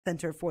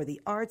Center for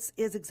the Arts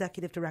is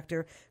Executive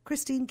Director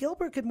Kristyne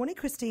Gilbert. Good morning,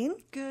 Kristyne.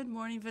 Good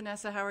morning,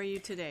 Vanessa. How are you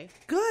today?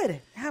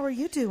 Good. How are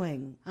you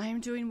doing? I am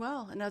doing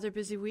well. Another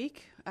busy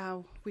week.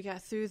 We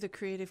got through the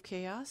creative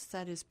chaos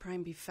that is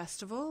Prime Beef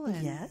Festival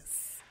and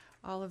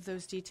all of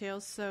those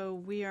details. So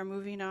we are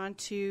moving on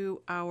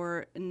to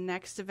our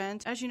next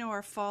event. As you know,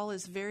 our fall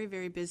is very,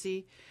 very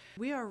busy.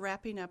 We are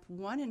wrapping up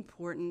one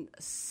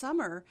important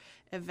summer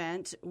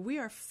event. We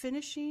are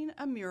finishing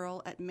a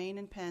mural at Main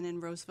and Penn in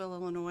Roseville,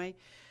 Illinois.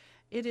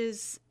 It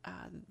is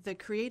the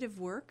creative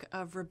work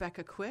of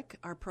Rebecca Quick,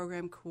 our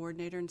program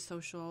coordinator and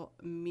social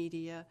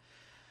media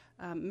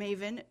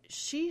maven.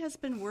 She has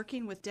been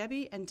working with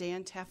Debbie and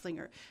Dan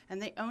Tafflinger,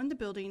 and they own the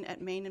building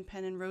at Main and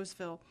Penn in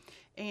Roseville.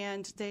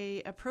 And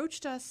they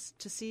approached us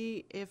to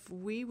see if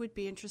we would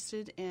be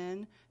interested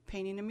in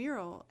painting a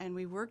mural. And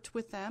we worked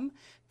with them,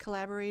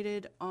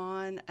 collaborated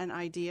on an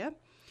idea,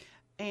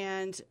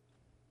 and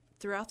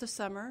throughout the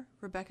summer,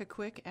 Rebecca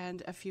Quick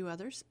and a few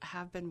others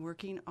have been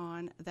working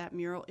on that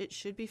mural. It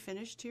should be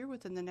finished here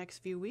within the next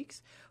few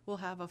weeks. We'll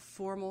have a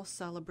formal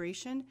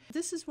celebration.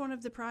 This is one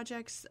of the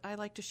projects I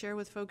like to share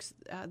with folks.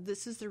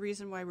 This is the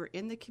reason why we're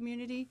in the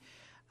community.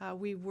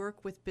 We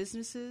work with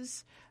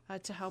businesses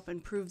to help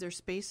improve their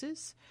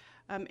spaces,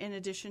 in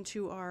addition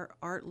to our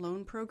art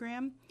loan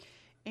program.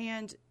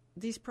 And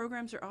these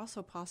programs are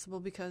also possible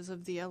because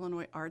of the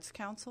Illinois Arts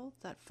Council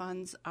that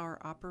funds our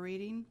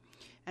operating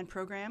and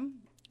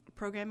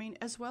programming,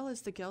 as well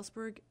as the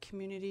Galesburg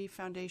Community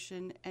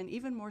Foundation, and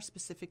even more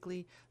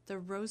specifically, the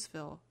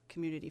Roseville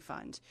Community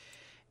Fund.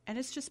 And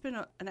it's just been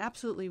an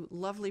absolutely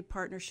lovely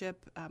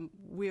partnership.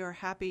 We are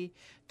happy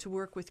to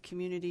work with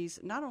communities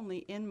not only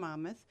in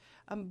Monmouth,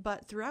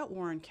 but throughout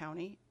Warren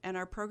County. And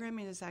our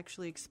programming has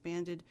actually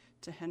expanded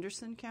to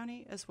Henderson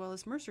County as well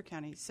as Mercer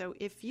County. So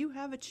if you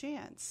have a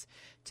chance,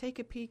 take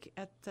a peek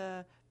at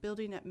the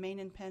building at Main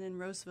and Penn in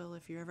Roseville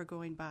if you're ever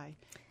going by.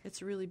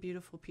 It's a really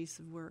beautiful piece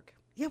of work.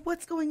 Yeah,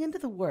 what's going into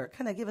the work?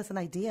 Kind of give us an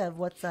idea of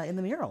what's in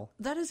the mural.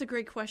 That is a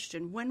great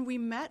question. When we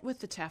met with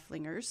the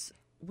Tafflingers,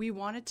 we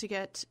wanted to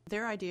get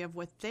their idea of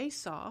what they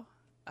saw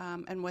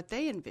and what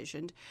they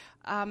envisioned.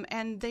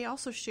 And they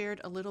also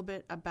shared a little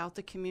bit about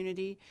the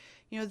community.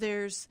 You know,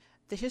 there's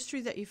the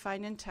history that you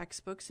find in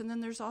textbooks, and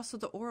then there's also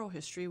the oral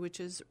history, which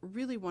is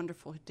really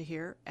wonderful to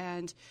hear.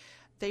 And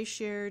they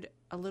shared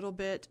a little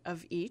bit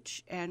of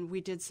each, and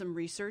we did some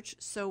research.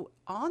 So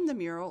on the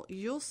mural,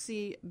 you'll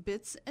see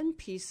bits and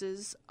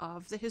pieces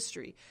of the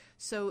history.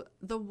 So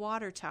the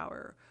water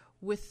tower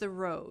with the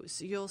rose.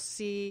 You'll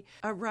see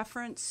a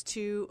reference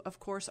to,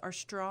 of course, our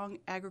strong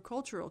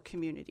agricultural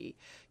community.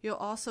 You'll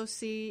also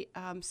see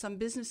some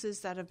businesses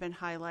that have been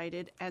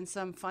highlighted and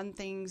some fun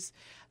things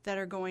that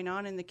are going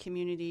on in the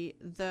community.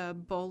 The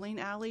bowling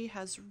alley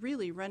has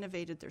really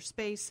renovated their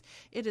space.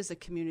 It is a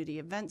community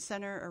event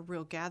center, a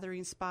real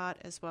gathering spot,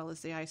 as well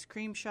as the ice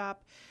cream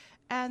shop.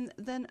 And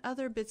then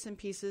other bits and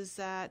pieces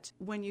that,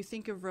 when you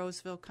think of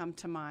Roseville, come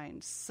to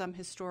mind. Some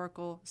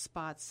historical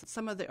spots,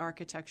 some of the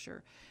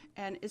architecture.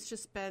 And it's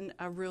just been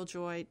a real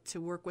joy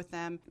to work with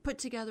them, put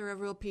together a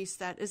real piece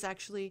that is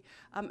actually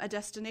a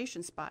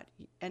destination spot.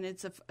 And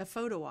it's a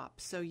photo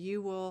op. So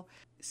you will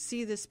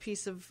see this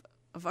piece of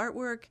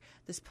artwork,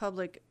 this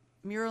public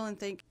mural, and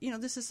think, you know,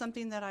 this is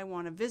something that I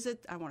want to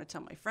visit, I want to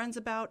tell my friends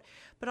about.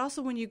 But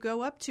also when you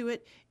go up to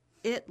it,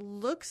 it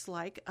looks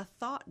like a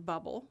thought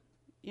bubble.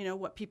 You know,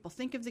 what people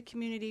think of the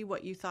community,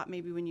 what you thought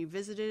maybe when you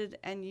visited,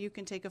 and you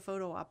can take a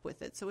photo op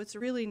with it. So it's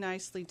really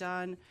nicely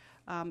done.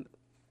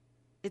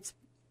 It's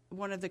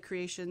one of the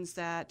creations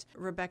that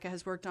Rebecca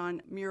has worked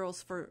on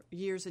murals for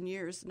years and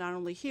years, not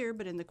only here,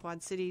 but in the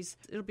Quad Cities.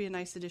 It'll be a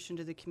nice addition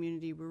to the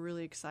community. We're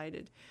really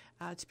excited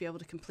to be able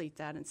to complete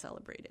that and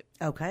celebrate it.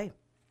 Okay.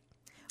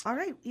 All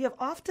right, you have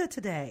OFTA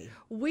today.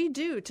 We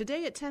do.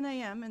 Today at 10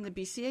 a.m. in the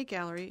BCA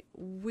Gallery,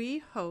 we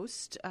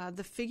host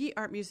the Figge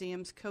Art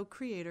Museum's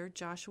co-creator,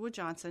 Joshua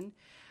Johnson,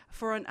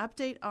 for an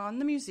update on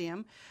the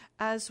museum,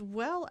 as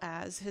well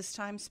as his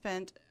time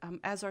spent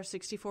as our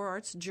 64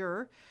 Arts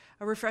juror.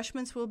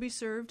 Refreshments will be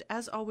served.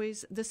 As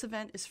always, this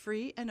event is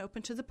free and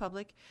open to the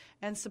public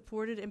and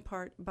supported in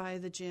part by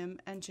the Jim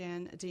and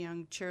Jan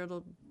DeYoung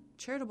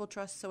Charitable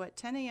Trust. So at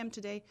 10 a.m.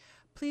 today,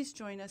 please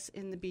join us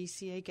in the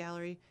BCA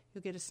Gallery.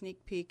 You'll get a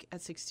sneak peek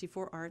at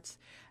 64 Arts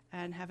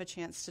and have a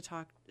chance to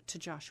talk to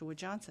Joshua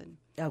Johnson.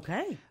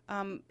 Okay.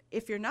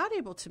 If you're not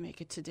able to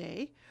make it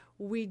today,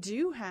 we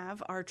do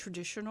have our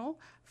traditional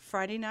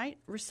Friday night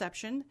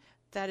reception.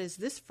 That is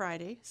this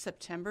Friday,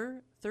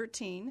 September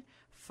 13,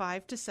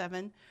 5 to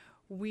 7.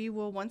 We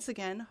will once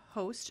again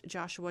host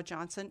Joshua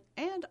Johnson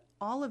and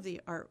all of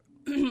the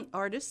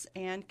artists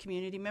and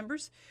community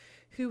members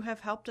who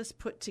have helped us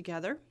put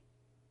together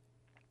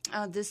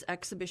this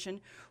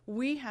exhibition.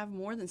 We have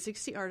more than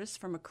 60 artists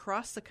from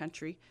across the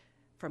country,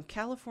 from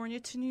California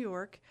to New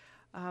York.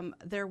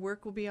 Their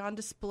work will be on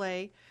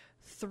display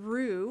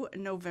through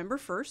November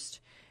 1st.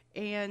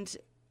 And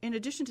in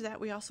addition to that,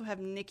 we also have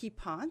Nikki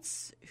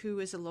Ponce, who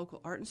is a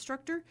local art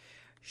instructor.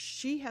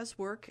 She has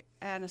work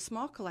and a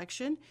small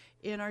collection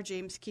in our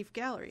James Keefe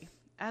Gallery.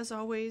 As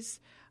always,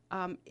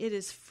 It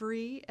is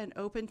free and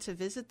open to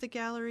visit the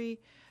gallery.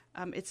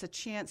 It's a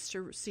chance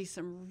to see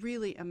some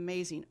really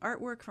amazing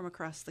artwork from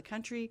across the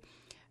country.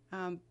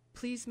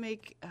 Please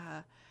make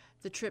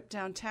the trip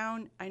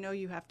downtown. I know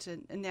you have to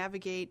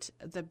navigate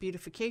the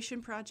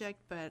beautification project,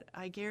 but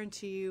I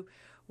guarantee you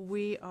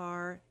we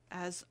are,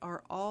 as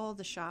are all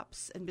the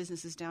shops and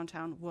businesses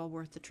downtown, well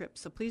worth the trip.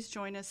 So please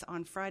join us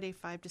on Friday,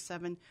 5 to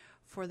 7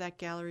 for that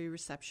gallery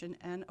reception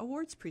and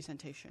awards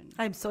presentation.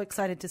 I'm so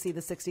excited to see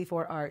the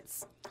 64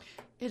 arts.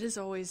 It is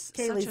always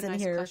Kaylee's such a in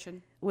nice here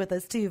collection. With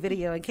us too,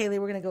 video. And Kaylee,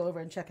 we're going to go over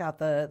and check out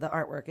the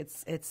artwork.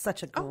 It's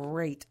such a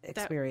great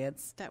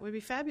experience. That would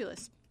be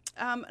fabulous.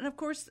 And of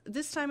course,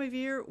 this time of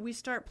year, we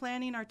start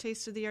planning our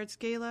Taste of the Arts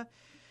Gala.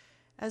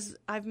 As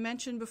I've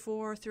mentioned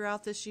before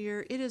throughout this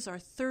year, it is our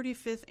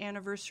 35th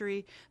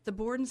anniversary. The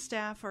board and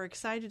staff are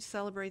excited to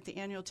celebrate the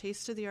annual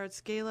Taste of the Arts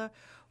Gala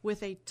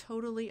with a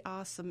totally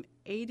awesome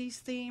 80s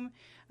theme.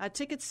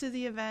 Tickets to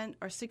the event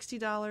are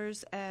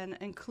 $60 and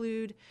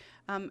include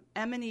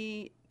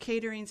M&E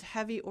Catering's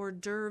heavy hors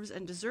d'oeuvres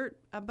and dessert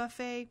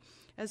buffet,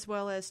 as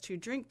well as 2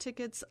 drink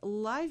tickets,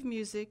 live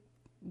music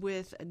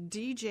with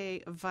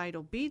DJ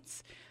Vital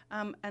Beats,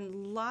 and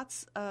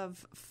lots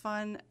of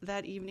fun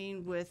that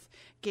evening with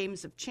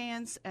games of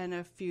chance and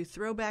a few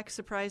throwback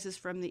surprises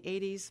from the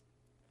 80s.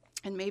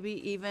 And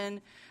maybe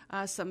even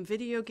some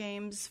video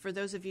games for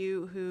those of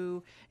you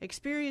who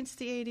experienced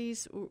the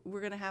 80s. We're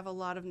going to have a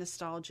lot of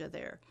nostalgia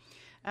there.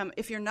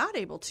 If you're not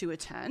able to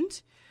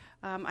attend,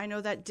 I know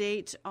that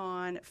date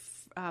on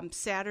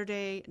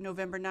Saturday,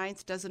 November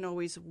 9th, doesn't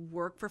always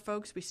work for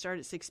folks. We start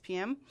at 6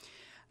 p.m.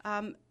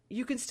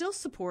 You can still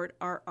support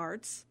our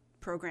arts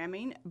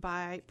programming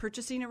by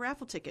purchasing a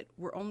raffle ticket.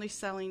 We're only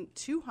selling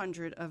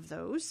 200 of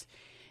those,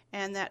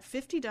 and that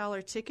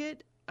 $50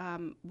 ticket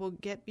will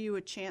get you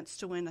a chance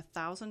to win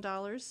 $1,000,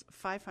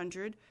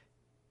 $500,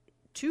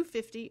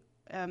 $250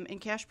 in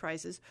cash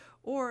prizes,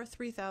 or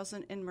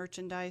 $3,000 in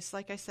merchandise.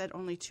 Like I said,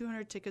 only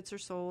 200 tickets are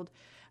sold.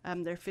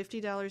 They're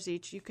 $50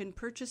 each. You can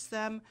purchase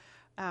them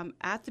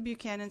at the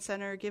Buchanan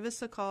Center. Give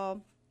us a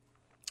call,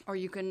 or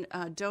you can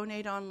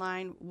donate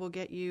online. We'll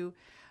get you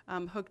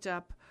hooked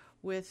up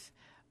with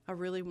a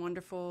really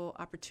wonderful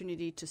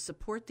opportunity to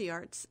support the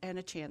arts and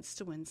a chance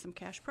to win some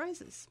cash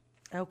prizes.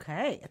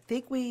 Okay. I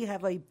think we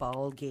have a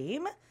ball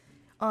game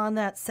on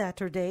that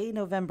Saturday,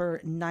 November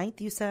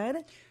 9th, you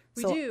said?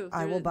 We do.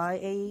 I will buy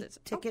a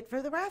ticket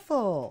for the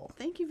raffle.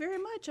 Thank you very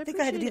much. I think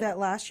I had to do that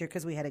last year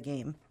because we had a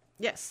game.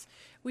 Yes.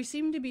 We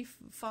seem to be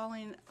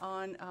falling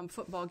on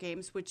football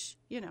games, which,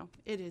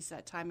 it is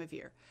that time of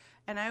year.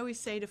 And I always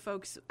say to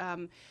folks,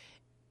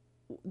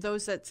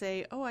 those that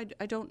say, oh,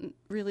 I don't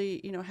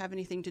really, have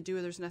anything to do,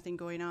 or there's nothing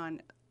going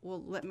on.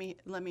 Well, let me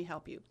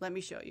help you. Let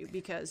me show you,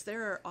 because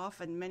there are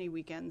often many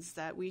weekends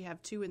that we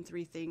have 2 and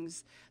 3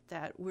 things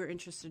that we're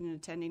interested in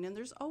attending, and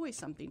there's always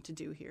something to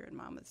do here in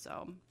Monmouth.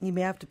 So you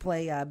may have to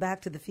play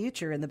Back to the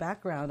Future in the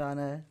background on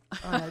a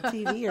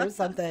TV or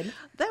something.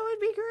 That would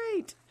be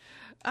great.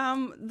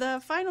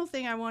 The final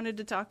thing I wanted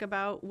to talk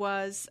about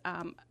was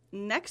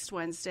next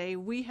Wednesday,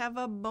 we have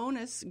a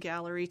bonus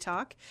gallery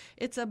talk.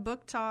 It's a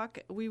book talk.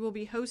 We will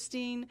be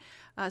hosting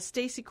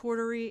Stacy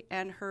Cordery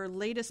and her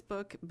latest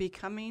book,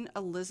 Becoming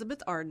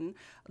Elizabeth Arden,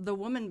 the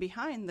woman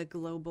behind the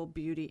global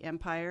beauty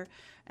empire.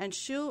 And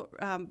she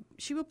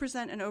will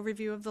present an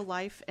overview of the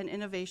life and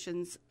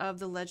innovations of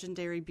the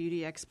legendary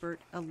beauty expert,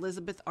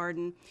 Elizabeth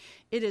Arden.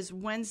 It is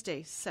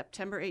Wednesday,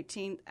 September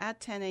 18th at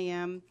 10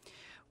 a.m.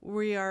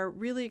 We are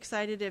really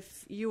excited.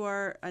 If you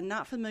are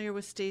not familiar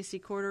with Stacy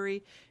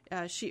Cordery,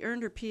 she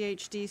earned her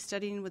Ph.D.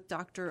 studying with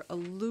Dr.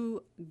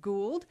 Lou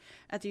Gould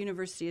at the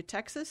University of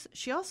Texas.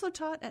 She also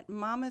taught at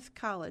Monmouth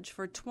College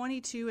for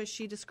 22, as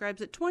she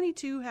describes it,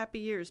 22 happy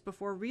years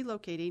before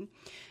relocating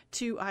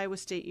to Iowa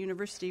State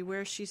University,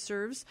 where she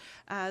serves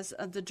as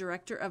the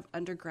Director of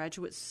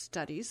Undergraduate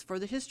Studies for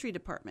the History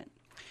Department.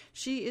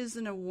 She is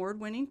an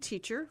award-winning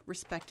teacher,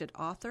 respected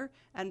author,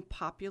 and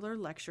popular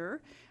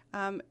lecturer.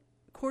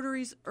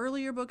 Cordery's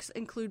earlier books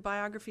include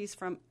biographies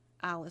from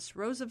Alice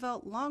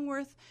Roosevelt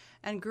Longworth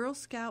and Girl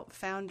Scout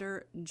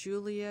founder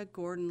Julia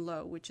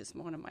Gordon-Low, which is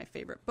one of my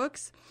favorite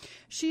books.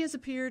 She has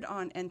appeared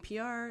on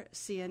NPR,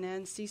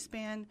 CNN,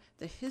 C-SPAN,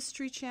 the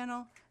History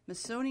Channel,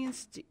 Smithsonian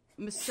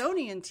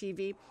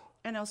TV,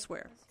 and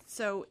elsewhere.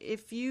 So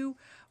if you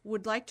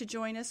would like to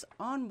join us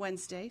on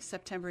Wednesday,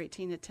 September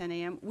 18th at 10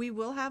 a.m., we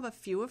will have a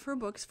few of her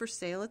books for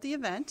sale at the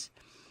event.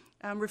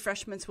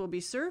 Refreshments will be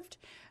served.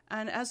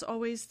 And as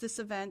always, this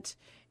event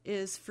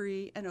is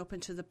free and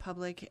open to the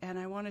public. And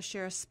I want to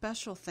share a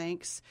special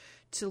thanks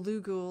to Lou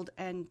Gould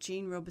and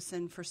Jean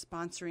Robeson for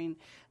sponsoring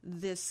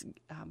this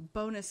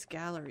bonus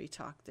gallery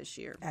talk this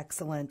year.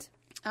 Excellent.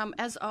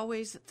 As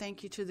always,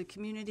 thank you to the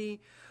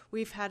community.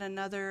 We've had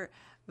another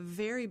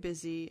very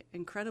busy,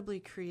 incredibly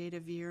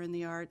creative year in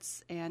the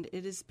arts, and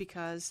it is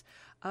because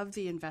of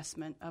the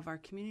investment of our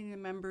community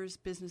members,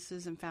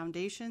 businesses, and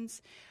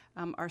foundations.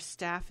 Our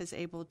staff is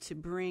able to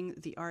bring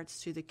the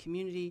arts to the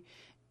community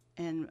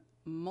in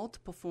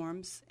multiple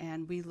forms,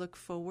 and we look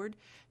forward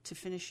to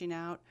finishing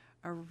out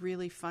a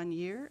really fun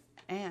year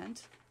and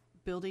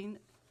building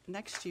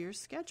next year's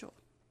schedule.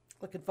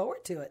 Looking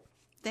forward to it.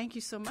 Thank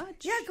you so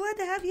much. Yeah, glad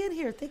to have you in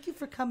here. Thank you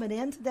for coming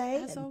in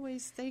today. As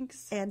always,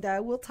 thanks. And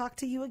we'll talk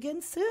to you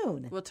again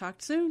soon. We'll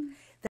talk soon.